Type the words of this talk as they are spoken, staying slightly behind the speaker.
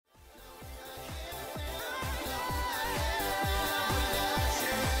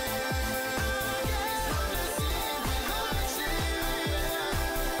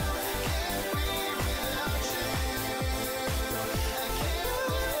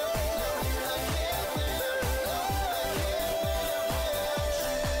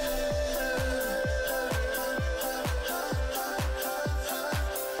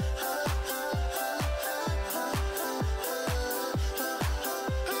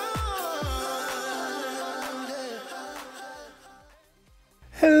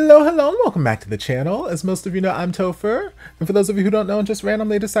Hello, and welcome back to the channel. As most of you know, I'm Topher. And for those of you who don't know and just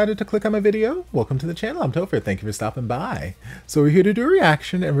randomly decided to click on my video, welcome to the channel. I'm Topher. Thank you for stopping by. So we're here to do a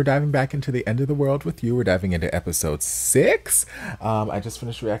reaction, and we're diving back into the end of the world with you. We're diving into episode 6. I just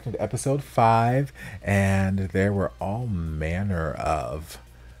finished reacting to episode 5, and there were all manner of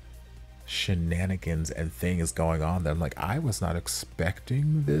shenanigans and things going on that I'm like, I was not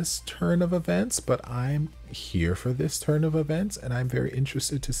expecting this turn of events, but I'm here for this turn of events, and I'm very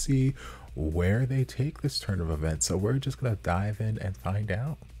interested to see where they take this turn of events. So we're just gonna dive in and find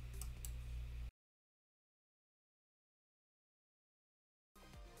out.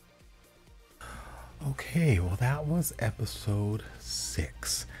 Okay, well, that was episode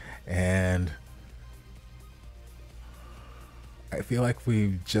 6, and I feel like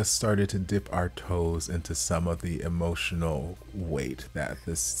we've just started to dip our toes into some of the emotional weight that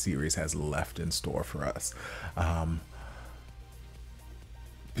this series has left in store for us. But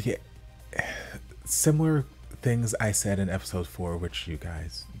yeah, similar things I said in episode 4, which you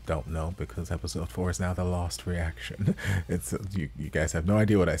guys don't know because episode 4 is now the lost reaction. It's you guys have no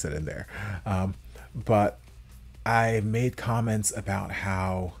idea what I said in there. But I made comments about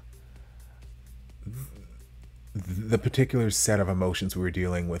how the particular set of emotions we were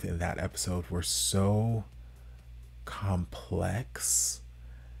dealing with in that episode were so complex,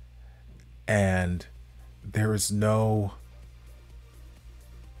 and there is no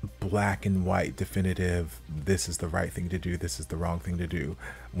black and white definitive, this is the right thing to do, this is the wrong thing to do,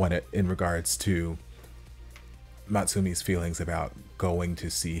 when it in regards to Matsumi's feelings about going to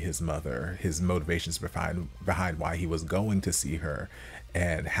see his mother, his motivations behind why he was going to see her,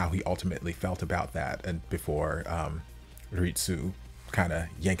 and how he ultimately felt about that, and before Ritsu kind of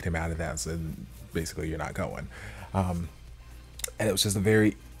yanked him out of that and said, basically, you're not going. And it was just a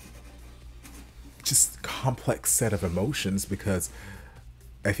very complex set of emotions, because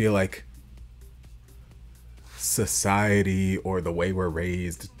I feel like society or the way we're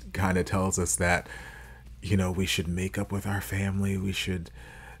raised kind of tells us that, you know, we should make up with our family, we should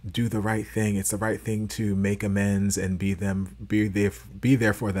do the right thing, it's the right thing to make amends and be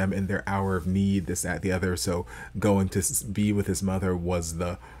there for them in their hour of need, this, that, the other. So going to be with his mother was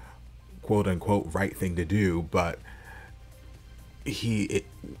the quote unquote right thing to do, but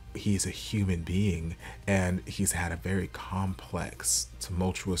he's a human being, and he's had a very complex,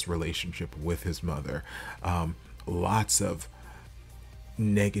 tumultuous relationship with his mother. Lots of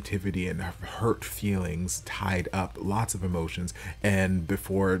negativity and hurt feelings tied up, lots of emotions, and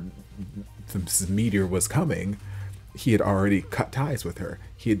before the meteor was coming, he had already cut ties with her.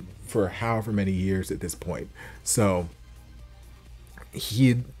 He had, for however many years at this point. So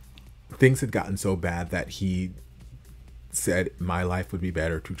things had gotten so bad that he said, my life would be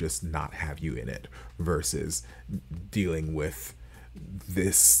better to just not have you in it versus dealing with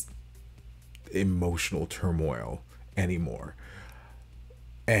this emotional turmoil anymore.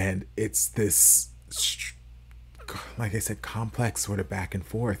 And it's this, like I said, complex sort of back and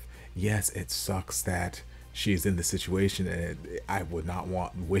forth. Yes, it sucks that she's in the situation, and I would not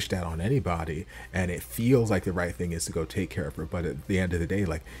wish that on anybody, and it feels like the right thing is to go take care of her, but at the end of the day,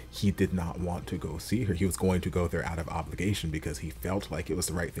 like, he did not want to go see her. He was going to go there out of obligation because he felt like it was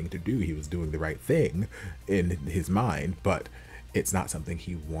the right thing to do. He was doing the right thing in his mind, but it's not something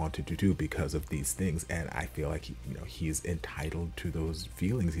he wanted to do because of these things. And I feel like he's entitled to those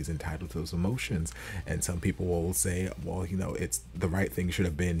feelings, he's entitled to those emotions. And some people will say, well, it's the right thing should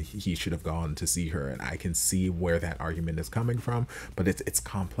have been, he should have gone to see her. And I can see where that argument is coming from, but it's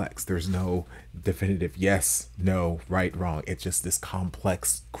complex. There's no definitive yes, no, right, wrong. It's just this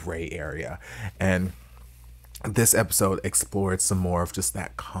complex gray area. And this episode explored some more of just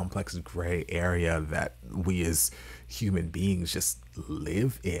that complex gray area that we as human beings just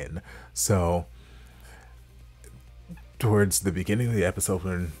live in. So towards the beginning of the episode,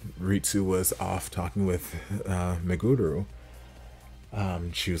 when Ritsu was off talking with Meguru,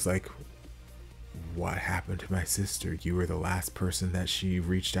 she was like, what happened to my sister? You were the last person that she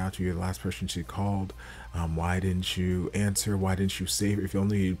reached out to. You're the last person she called. Why didn't you answer? Why didn't you save her? If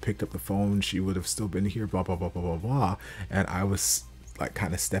only you picked up the phone, she would have still been here, blah, blah, blah, blah, blah, blah. And I was like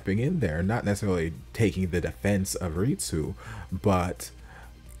kind of stepping in there, not necessarily taking the defense of Ritsu, but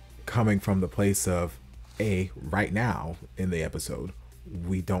coming from the place of, right now in the episode,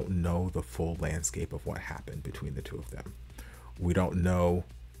 we don't know the full landscape of what happened between the two of them. We don't know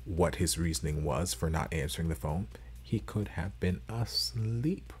what his reasoning was for not answering the phone. He could have been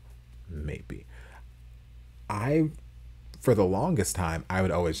asleep, maybe. For the longest time, I would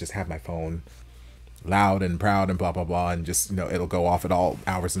always just have my phone loud and proud and blah blah blah, and just, it'll go off at all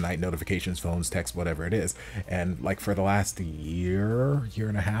hours of the night, notifications, phones, text, whatever it is. And like for the last year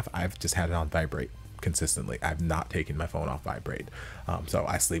and a half, I've just had it on vibrate consistently. I've not taken my phone off vibrate. So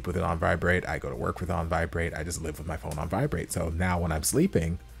I sleep with it on vibrate, I go to work with it on vibrate, I just live with my phone on vibrate. So now when I'm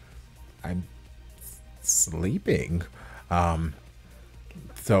sleeping, I'm sleeping.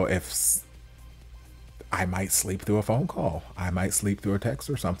 So if I might sleep through a phone call, I might sleep through a text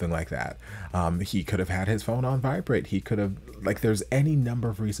or something like that. He could have had his phone on vibrate. He could have, like, there's any number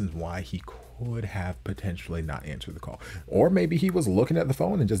of reasons why he could have potentially not answered the call. Or maybe he was looking at the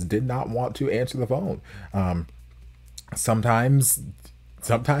phone and just did not want to answer the phone. Sometimes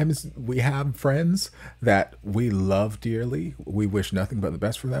we have friends that we love dearly. We wish nothing but the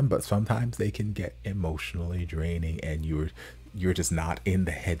best for them, but sometimes they can get emotionally draining, and you're just not in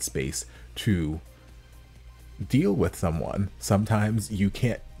the headspace to deal with someone. Sometimes you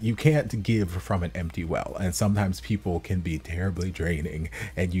can't give from an empty well, and sometimes people can be terribly draining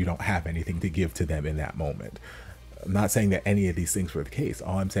and you don't have anything to give to them in that moment. I'm not saying that any of these things were the case.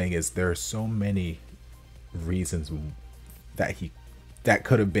 All I'm saying is there are so many reasons that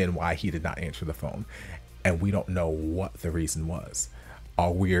could have been why he did not answer the phone, and we don't know what the reason was.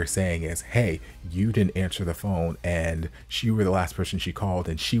 All we're saying is, hey, you didn't answer the phone, and you were the last person she called,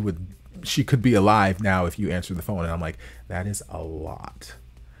 and she could be alive now if you answered the phone. And I'm like, that is a lot.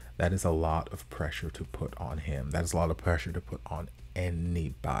 That is a lot of pressure to put on him. That is a lot of pressure to put on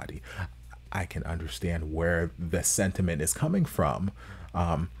anybody. I can understand where the sentiment is coming from.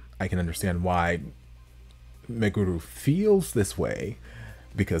 I can understand why Meguru feels this way,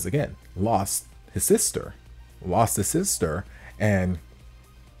 because again, lost his sister, and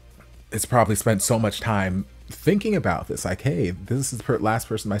it's probably spent so much time thinking about this, like, hey, this is the last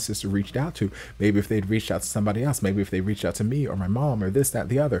person my sister reached out to. Maybe if they'd reached out to somebody else, maybe if they reached out to me or my mom or this, that,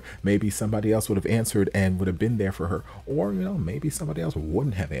 the other, maybe somebody else would have answered and would have been there for her. Or, maybe somebody else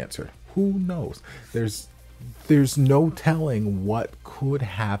wouldn't have answered. Who knows? There's no telling what could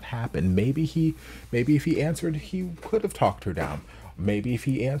have happened. Maybe if he answered, he could have talked her down. Maybe if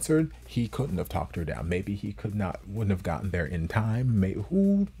he answered, he couldn't have talked her down. Maybe he wouldn't have gotten there in time.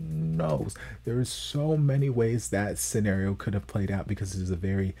 Who knows? There's so many ways that scenario could have played out, because it is a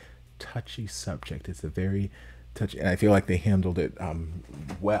very touchy subject. It's a very touchy, and I feel like they handled it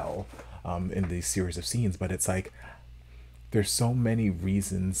well in these series of scenes. But it's like, there's so many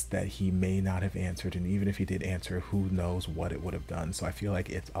reasons that he may not have answered, and even if he did answer, who knows what it would have done. So I feel like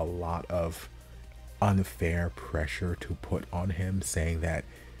it's a lot of unfair pressure to put on him, saying that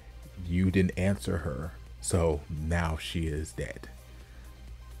you didn't answer her, so now she is dead.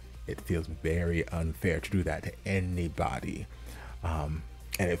 It feels very unfair to do that to anybody, and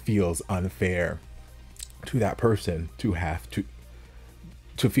it feels unfair to that person to have to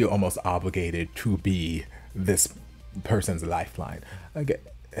feel almost obligated to be this person's lifeline.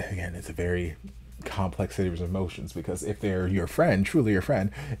 Again, it's a very complex series of emotions, because if they're your friend, truly your friend,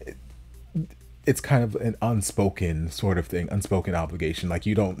 it's kind of an unspoken sort of thing, unspoken obligation. Like,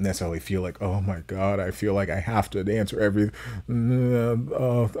 you don't necessarily feel like, oh my God, I feel like I have to answer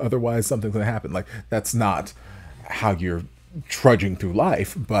otherwise something's gonna happen. Like, that's not how you're trudging through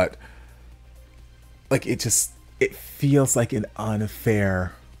life. But like, it feels like an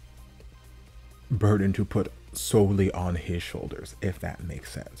unfair burden to put solely on his shoulders, if that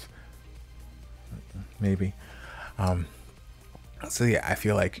makes sense. Maybe. So yeah, I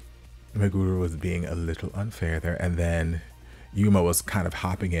feel like Meguru was being a little unfair there, and then Yuma was kind of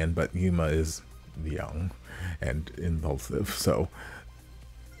hopping in, but Yuma is young and impulsive, so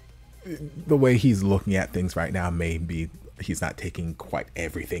the way he's looking at things right now, maybe he's not taking quite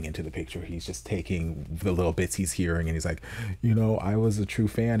everything into the picture. He's just taking the little bits he's hearing, and he's like, I was a true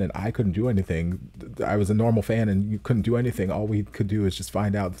fan and I couldn't do anything. I was a normal fan and you couldn't do anything. All we could do is just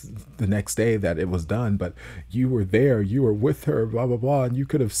find out the next day that it was done, but you were there, you were with her, blah blah blah, and you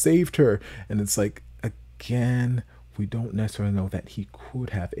could have saved her. And it's like, again, we don't necessarily know that he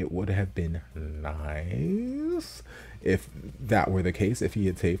could have. It would have been nice if that were the case, if he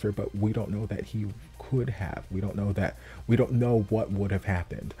had saved her, but we don't know that he could have. We don't know what would have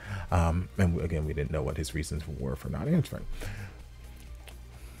happened. And again, we didn't know what his reasons were for not answering.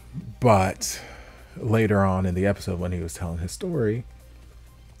 But later on in the episode, when he was telling his story,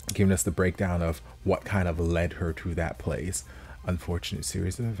 giving us the breakdown of what kind of led her to that place, unfortunate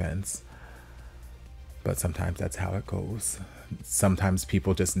series of events. But sometimes that's how it goes. Sometimes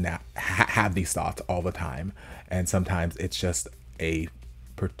people just have these thoughts all the time, and sometimes it's just a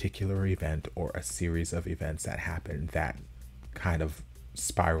particular event or a series of events that happen that kind of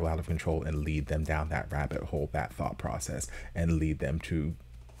spiral out of control and lead them down that rabbit hole, that thought process, and lead them to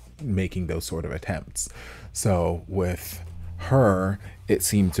making those sort of attempts. So with her, it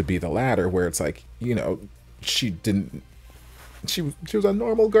seemed to be the latter, where it's like, you know, she was a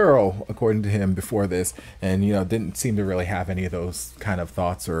normal girl according to him before this, and, you know, didn't seem to really have any of those kind of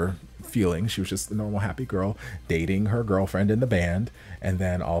thoughts or feelings. She was just a normal happy girl dating her girlfriend in the band, and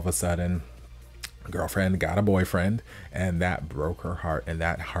then all of a sudden girlfriend got a boyfriend, and that broke her heart, and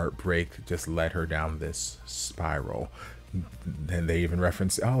that heartbreak just led her down this spiral. And they even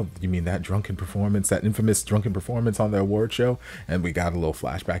referenced, oh, you mean that drunken performance, that infamous drunken performance on the award show? And we got a little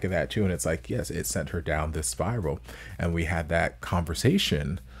flashback of that too. And it's like, yes, it sent her down this spiral. And we had that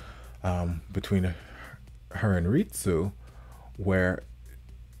conversation between her and Ritsu, where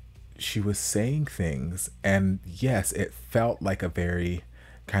she was saying things, and yes, it felt like a very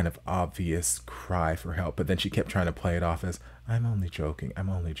kind of obvious cry for help, but then she kept trying to play it off as, I'm only joking, I'm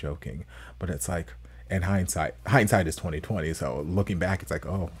only joking. But it's like, in hindsight is 2020, so looking back, it's like,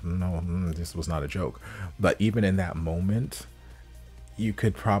 oh no, this was not a joke. But even in that moment, you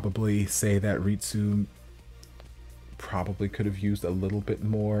could probably say that Ritsu probably could have used a little bit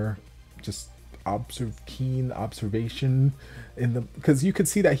more just keen observation in the, because you could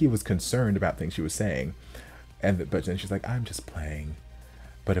see that he was concerned about things she was saying, but then she's like, I'm just playing,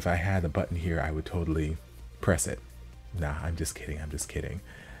 but if I had a button here, I would totally press it. Nah, I'm just kidding, I'm just kidding.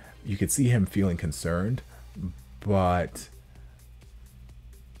 You could see him feeling concerned, but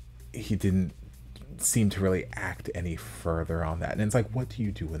he didn't seem to really act any further on that. And it's like, what do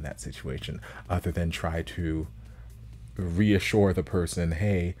you do in that situation other than try to reassure the person,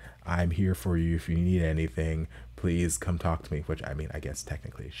 hey, I'm here for you if you need anything, please come talk to me, which, I mean, I guess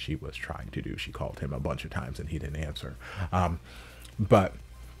technically she was trying to do. She called him a bunch of times and he didn't answer. But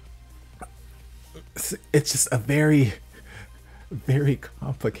it's just a very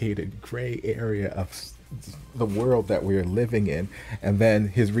complicated gray area of the world that we're living in. And then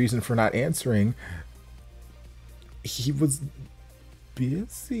his reason for not answering, he was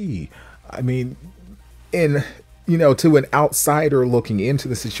busy. I mean, in, you know, to an outsider looking into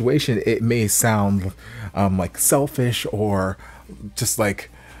the situation, it may sound like selfish or just like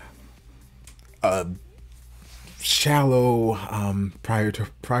a shallow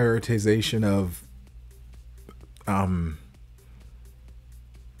prioritization of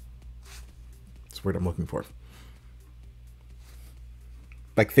word I'm looking for,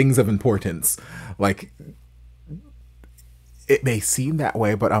 like things of importance. Like, it may seem that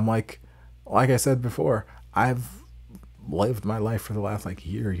way, but I'm like I said before, I've lived my life for the last like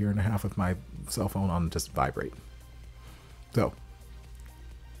year and a half with my cell phone on just vibrate. So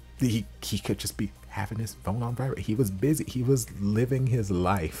he could just be having his phone on vibrate. He was busy, he was living his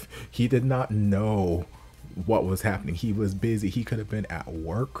life, he did not know what was happening. He was busy. He could have been at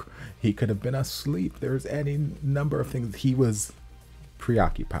work, he could have been asleep, there's any number of things. He was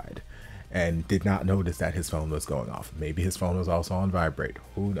preoccupied and did not notice that his phone was going off. Maybe his phone was also on vibrate,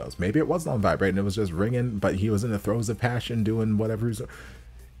 who knows? Maybe it wasn't on vibrate and it was just ringing, but he was in the throes of passion doing whatever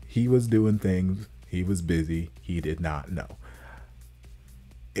he was doing things. He was busy, he did not know.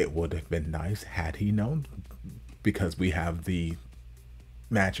 It would have been nice had he known, because we have the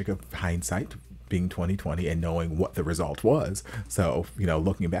magic of hindsight being 2020 and knowing what the result was. So, you know,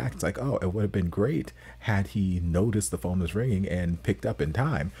 looking back, it's like, oh, it would have been great had he noticed the phone was ringing and picked up in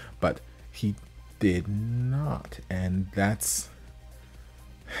time, but he did not. And that's,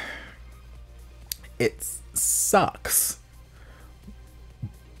 it sucks,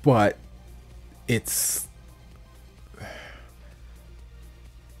 but it's,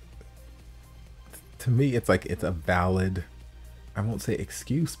 to me, it's like, it's a valid, I won't say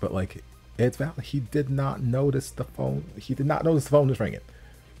excuse, but like, it's valid. He did not notice the phone. He did not notice the phone was ringing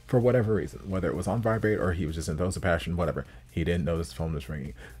for whatever reason, whether it was on vibrate or he was just in throes of passion, whatever. He didn't notice the phone was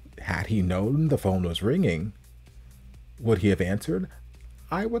ringing. Had he known the phone was ringing, would he have answered?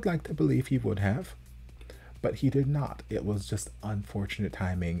 I would like to believe he would have, but he did not. It was just unfortunate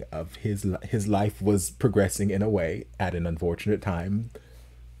timing of his life was progressing in a way at an unfortunate time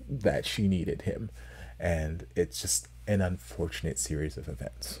that she needed him. And it's just an unfortunate series of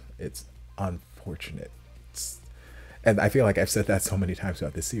events. It's unfortunate. And I feel like I've said that so many times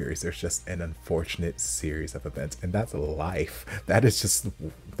throughout this series. There's just an unfortunate series of events, and that's life. That is just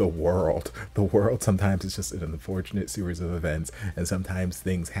the world. The world sometimes is just an unfortunate series of events, and sometimes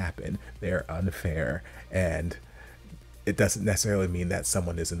things happen. They're unfair, and it doesn't necessarily mean that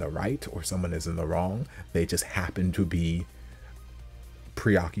someone is in the right or someone is in the wrong. They just happen to be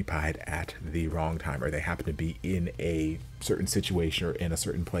preoccupied at the wrong time, or they happen to be in a certain situation or in a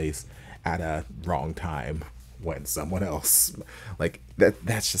certain place at a wrong time when someone else, like,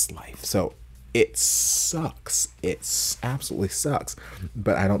 that's just life. So it sucks. It absolutely sucks.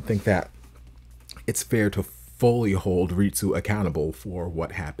 But I don't think that it's fair to fully hold Ritsu accountable for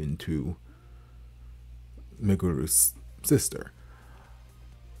what happened to Meguru's sister.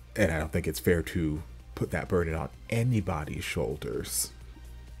 And I don't think it's fair to put that burden on anybody's shoulders.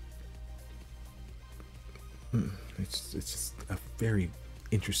 It's just a very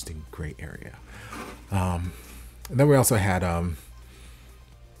interesting gray area. And then we also had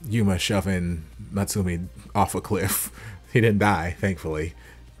Yuma shoving Matsumi off a cliff. He didn't die, thankfully.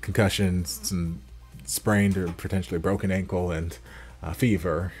 Concussions, some sprained or potentially broken ankle, and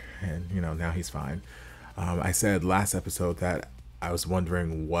fever, and you know, now he's fine. I said last episode that I was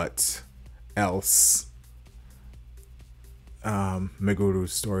wondering what else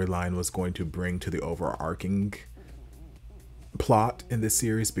Meguru's storyline was going to bring to the overarching plot in this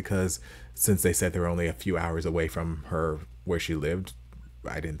series, because since they said they were only a few hours away from her where she lived,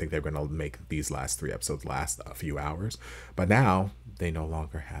 I didn't think they were going to make these last 3 episodes last a few hours. But now they no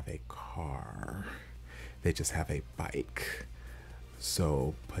longer have a car. They just have a bike.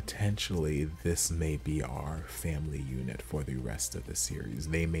 So potentially this may be our family unit for the rest of the series.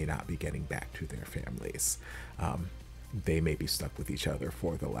 They may not be getting back to their families. They may be stuck with each other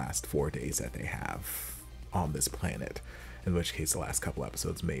for the last 4 days that they have on this planet, in which case the last couple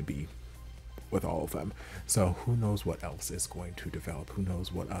episodes may be with all of them. So who knows what else is going to develop? Who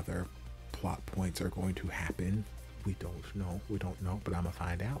knows what other plot points are going to happen? We don't know. We don't know, but I'm gonna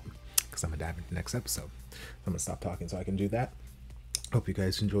find out, because I'm gonna dive into the next episode. I'm gonna stop talking so I can do that. Hope you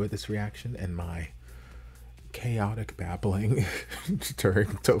guys enjoyed this reaction and my chaotic babbling during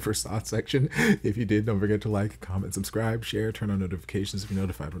Topher's thought section. If you did, don't forget to like, comment, subscribe, share, turn on notifications to be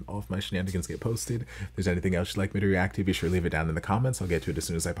notified when all of my shenanigans get posted. If there's anything else you'd like me to react to, be sure to leave it down in the comments. I'll get to it as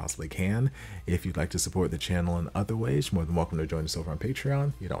soon as I possibly can. If you'd like to support the channel in other ways, you're more than welcome to join us over on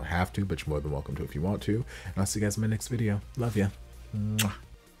Patreon. You don't have to, but you're more than welcome to if you want to. And I'll see you guys in my next video. Love ya. Mwah.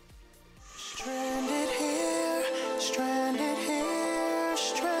 Stranded here, stranded here,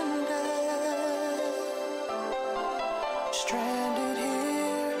 stranded. Stranded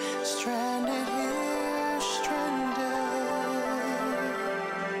here, stranded here, stranded.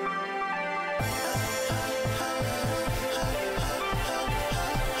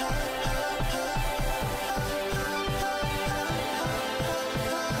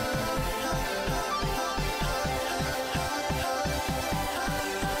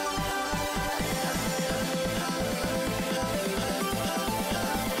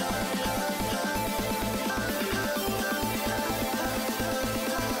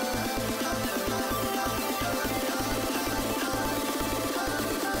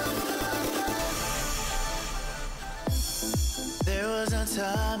 There was a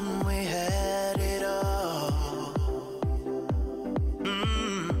time we had it all.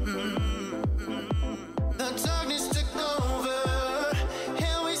 The darkness took over,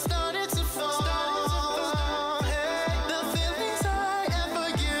 and we started to fall. Hey, the feelings I had for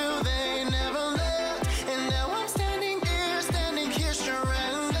you, they never left. And now I'm standing here stranded,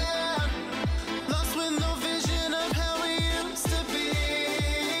 lost with no vision of how we used to be.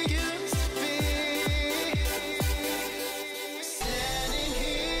 Standing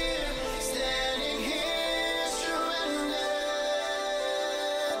here, stranded.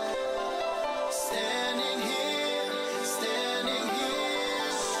 Standing here, stranded.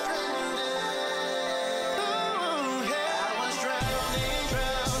 Ooh, yeah. I was drowning,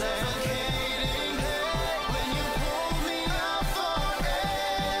 suffocating. When you pulled me out for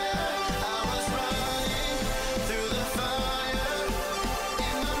air, I was running through the fire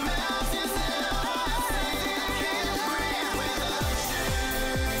in the mountains that I see. Can't breathe without you.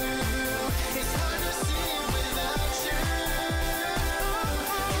 It's hard to see without you.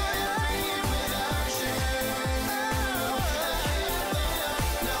 Can't breathe without you. I can't live.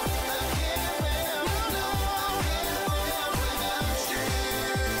 No, I can't live. No, I can't live without you.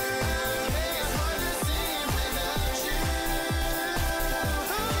 It's hard to see without you.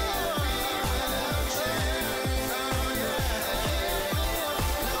 Can't breathe without you. Oh yeah, I can't live.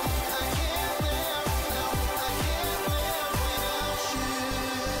 No, I can't live. No, I can't live without you.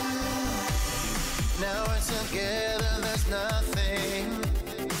 Now we're together.